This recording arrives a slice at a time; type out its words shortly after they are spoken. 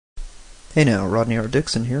Hey now, Rodney R.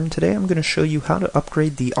 Dixon here, and today I'm going to show you how to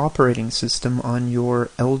upgrade the operating system on your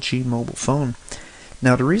LG mobile phone.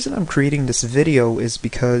 Now, the reason I'm creating this video is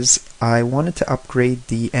because I wanted to upgrade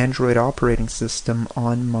the Android operating system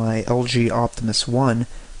on my LG Optimus One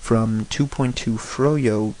from 2.2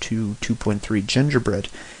 Froyo to 2.3 Gingerbread.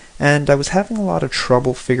 And I was having a lot of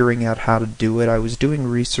trouble figuring out how to do it. I was doing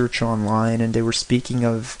research online, and they were speaking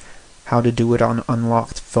of how to do it on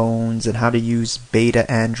unlocked phones and how to use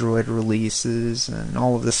beta Android releases and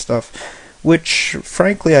all of this stuff, which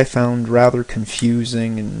frankly I found rather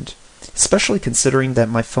confusing, and especially considering that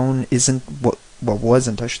my phone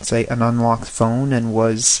wasn't, I should say, an unlocked phone, and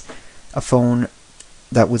was a phone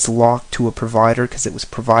that was locked to a provider because it was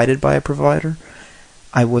provided by a provider.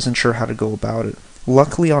 I wasn't sure how to go about it.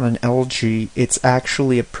 Luckily on an LG, it's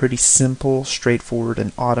actually a pretty simple, straightforward,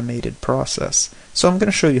 and automated process. So I'm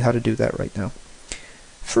going to show you how to do that right now.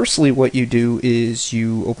 Firstly, what you do is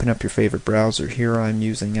you open up your favorite browser. Here I'm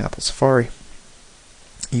using Apple Safari.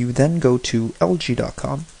 You then go to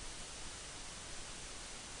lg.com.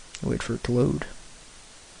 Wait for it to load.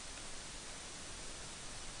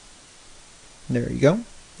 There you go.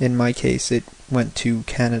 In my case, it went to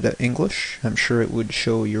Canada English. I'm sure it would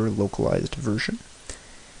show your localized version.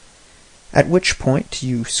 At which point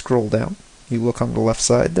you scroll down, you look on the left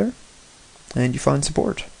side there, and you find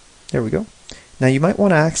support. There we go. Now you might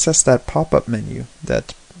want to access that pop-up menu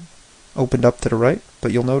that opened up to the right,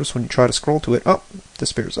 but you'll notice when you try to scroll to it,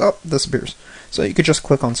 disappears, disappears. So you could just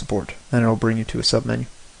click on support, and it'll bring you to a submenu.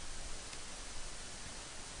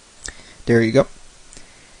 There you go.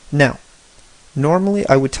 Now, normally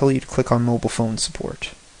I would tell you to click on mobile phone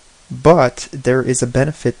support, but there is a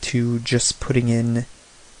benefit to just putting in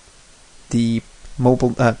the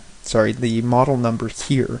model number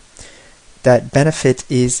here. That benefit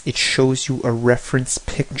is it shows you a reference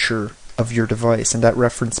picture of your device, and that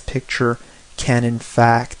reference picture can in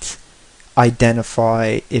fact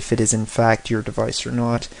identify if it is in fact your device or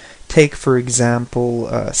not. Take for example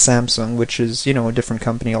Samsung, which is a different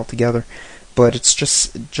company altogether, but it's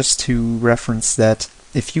just to reference that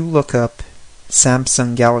if you look up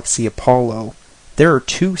Samsung Galaxy Apollo, there are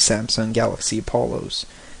two Samsung Galaxy Apollos.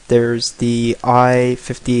 There's the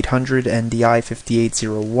i5800 and the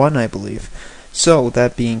i5801, I believe. So,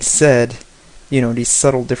 that being said, these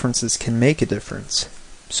subtle differences can make a difference.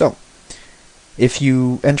 So, if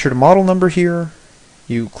you enter the model number here,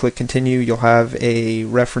 you click continue, you'll have a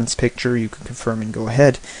reference picture, you can confirm and go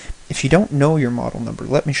ahead. If you don't know your model number,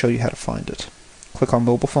 let me show you how to find it. Click on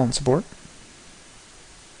mobile phone support,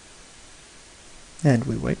 and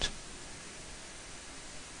we wait.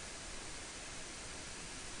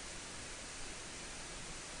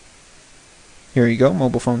 Here you go,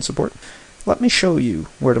 mobile phone support. Let me show you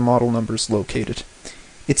where the model number is located.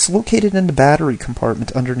 It's located in the battery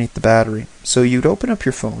compartment underneath the battery. So you'd open up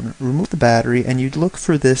your phone, remove the battery, and you'd look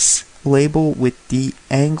for this label with the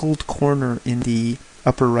angled corner in the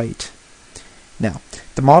upper right. Now,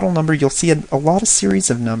 the model number, you'll see a lot of series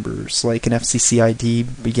of numbers, like an FCC ID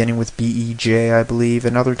beginning with BEJ, I believe,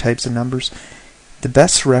 and other types of numbers. The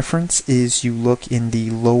best reference is you look in the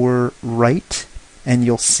lower right, and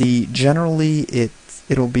you'll see generally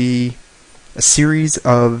it'll be a series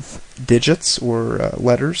of digits or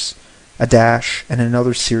letters, a dash, and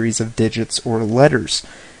another series of digits or letters.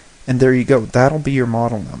 And there you go, that'll be your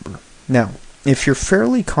model number. Now, if you're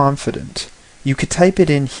fairly confident, you could type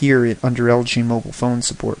it in here under LG mobile phone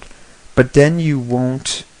support, but then you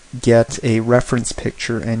won't get a reference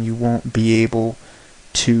picture and you won't be able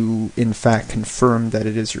to in fact confirm that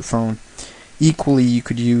it is your phone. Equally, you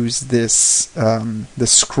could use this the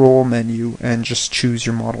scroll menu and just choose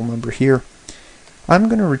your model number here. I'm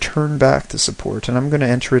going to return back to support, and I'm going to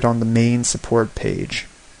enter it on the main support page.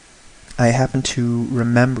 I happen to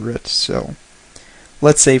remember it, so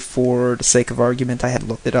let's say for the sake of argument I had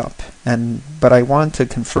looked it up, but I wanted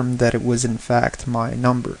to confirm that it was in fact my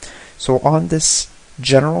number. So on this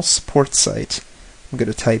general support site, I'm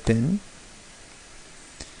going to type in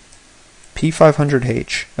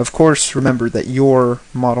P500H. Of course, remember that your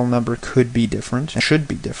model number could be different, and should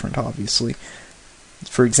be different, obviously.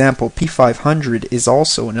 For example, P500 is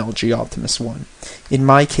also an LG Optimus One. In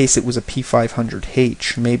my case, it was a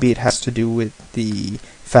P500H. Maybe it has to do with the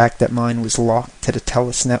fact that mine was locked to the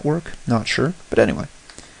TELUS network. Not sure, but anyway.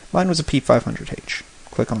 Mine was a P500H.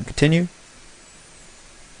 Click on Continue.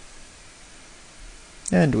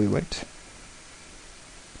 And we wait.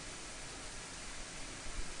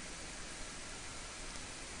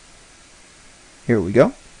 Here we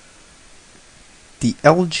go. The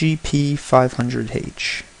LG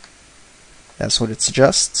P500H. That's what it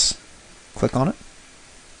suggests. Click on it.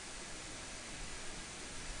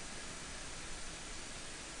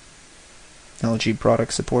 LG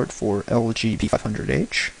product support for LG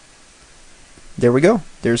P500H. There we go.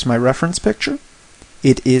 There's my reference picture.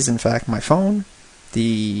 It is in fact my phone,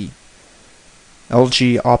 the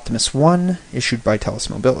LG Optimus One, issued by TELUS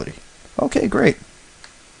Mobility. Okay, great.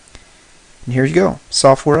 And here you go,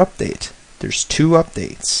 software update. There's 2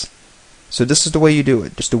 updates. So this is the way you do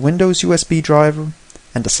it. Just a Windows USB driver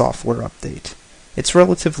and a software update. It's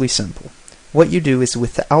relatively simple. What you do is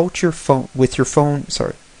with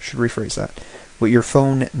your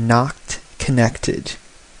phone not connected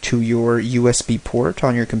to your USB port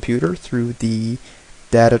on your computer through the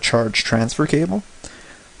data charge transfer cable,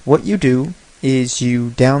 what you do is you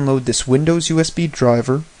download this Windows USB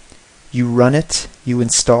driver, you run it, you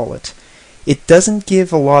install it. It doesn't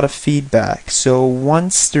give a lot of feedback, so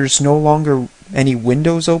once there's no longer any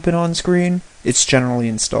windows open on screen, it's generally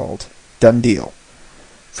installed. Done deal.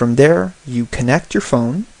 From there, you connect your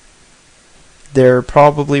phone. There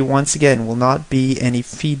probably, once again, will not be any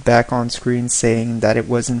feedback on screen saying that it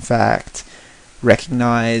was in fact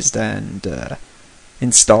recognized and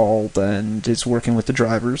installed and is working with the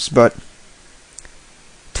drivers, but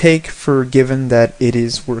take for given that it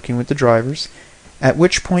is working with the drivers, at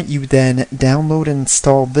which point you then download and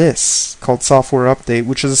install this called Software Update,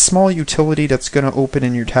 which is a small utility that's going to open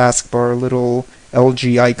in your taskbar, a little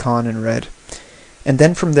LG icon in red. And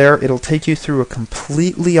then from there, it'll take you through a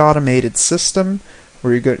completely automated system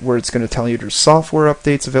where it's going to tell you there's software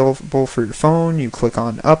updates available for your phone. You click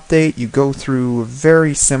on Update, you go through a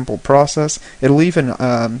very simple process. It'll even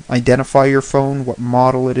identify your phone, what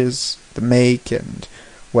model it is, the make, and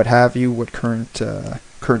what have you, what current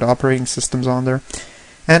operating system's on there.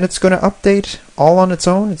 And it's going to update all on its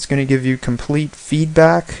own. It's going to give you complete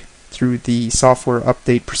feedback through the software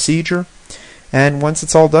update procedure. And once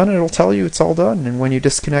it's all done, it'll tell you it's all done. And when you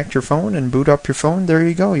disconnect your phone and boot up your phone, there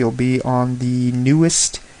you go. You'll be on the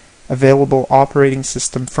newest available operating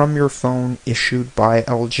system from your phone issued by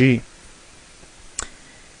LG.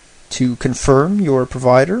 To confirm your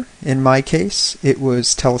provider, in my case, it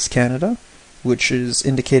was TELUS Canada, which is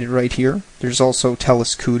indicated right here. There's also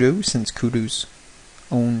TELUS Kudu, since Kudu's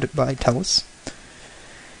owned by TELUS.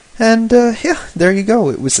 And yeah, there you go.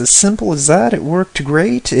 It was as simple as that. It worked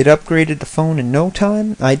great. It upgraded the phone in no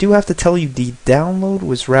time. I do have to tell you the download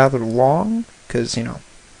was rather long, because,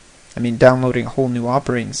 downloading a whole new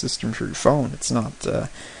operating system for your phone, it's not a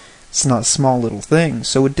small little thing.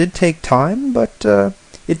 So it did take time, but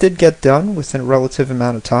it did get done within a relative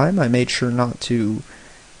amount of time. I made sure not to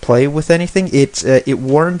play with anything. It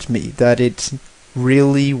warned me that it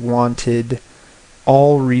really wanted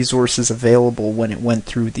all resources available when it went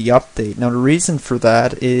through the update. Now the reason for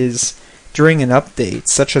that is during an update,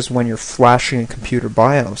 such as when you're flashing a computer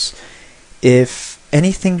BIOS, if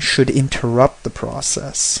anything should interrupt the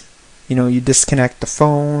process, you disconnect the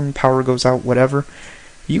phone, power goes out, whatever,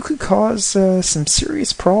 you could cause some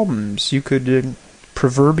serious problems. You could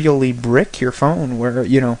proverbially brick your phone where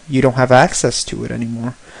you don't have access to it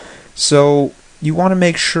anymore. So you want to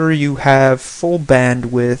make sure you have full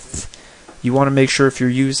bandwidth. You want to make sure if you're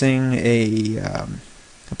using a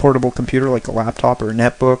portable computer like a laptop or a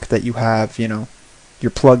netbook that you have, you're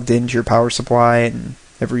plugged into your power supply and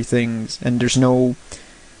everything, and there's no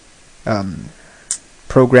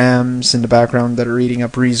programs in the background that are eating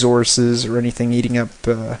up resources or anything eating up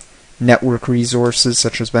network resources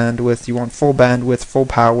such as bandwidth. You want full bandwidth, full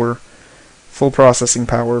power, full processing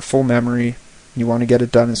power, full memory. You want to get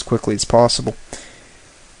it done as quickly as possible.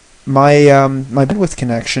 My bandwidth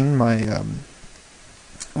connection,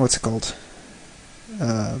 what's it called?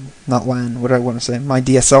 Not LAN, what do I want to say? My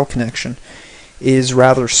DSL connection is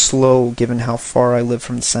rather slow given how far I live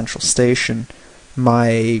from the central station.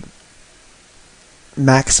 My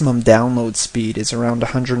maximum download speed is around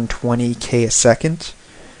 120k a second.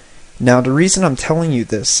 Now the reason I'm telling you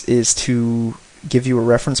this is to give you a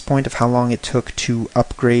reference point of how long it took to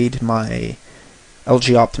upgrade my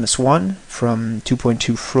LG Optimus One from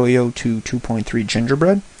 2.2 Froyo to 2.3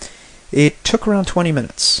 Gingerbread. It took around 20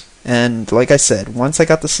 minutes. And like I said, once I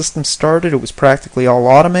got the system started, it was practically all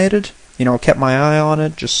automated. I kept my eye on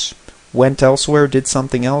it, just went elsewhere, did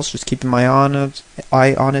something else, just keeping my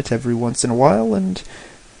eye on it every once in a while. And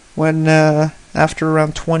when, after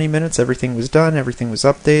around 20 minutes, everything was done, everything was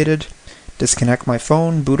updated, disconnect my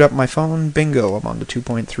phone, boot up my phone, bingo, I'm on the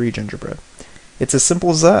 2.3 Gingerbread. It's as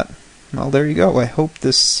simple as that. Well, there you go. I hope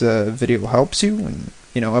this video helps you in,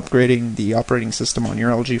 upgrading the operating system on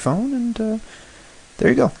your LG phone, and there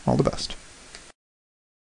you go. All the best.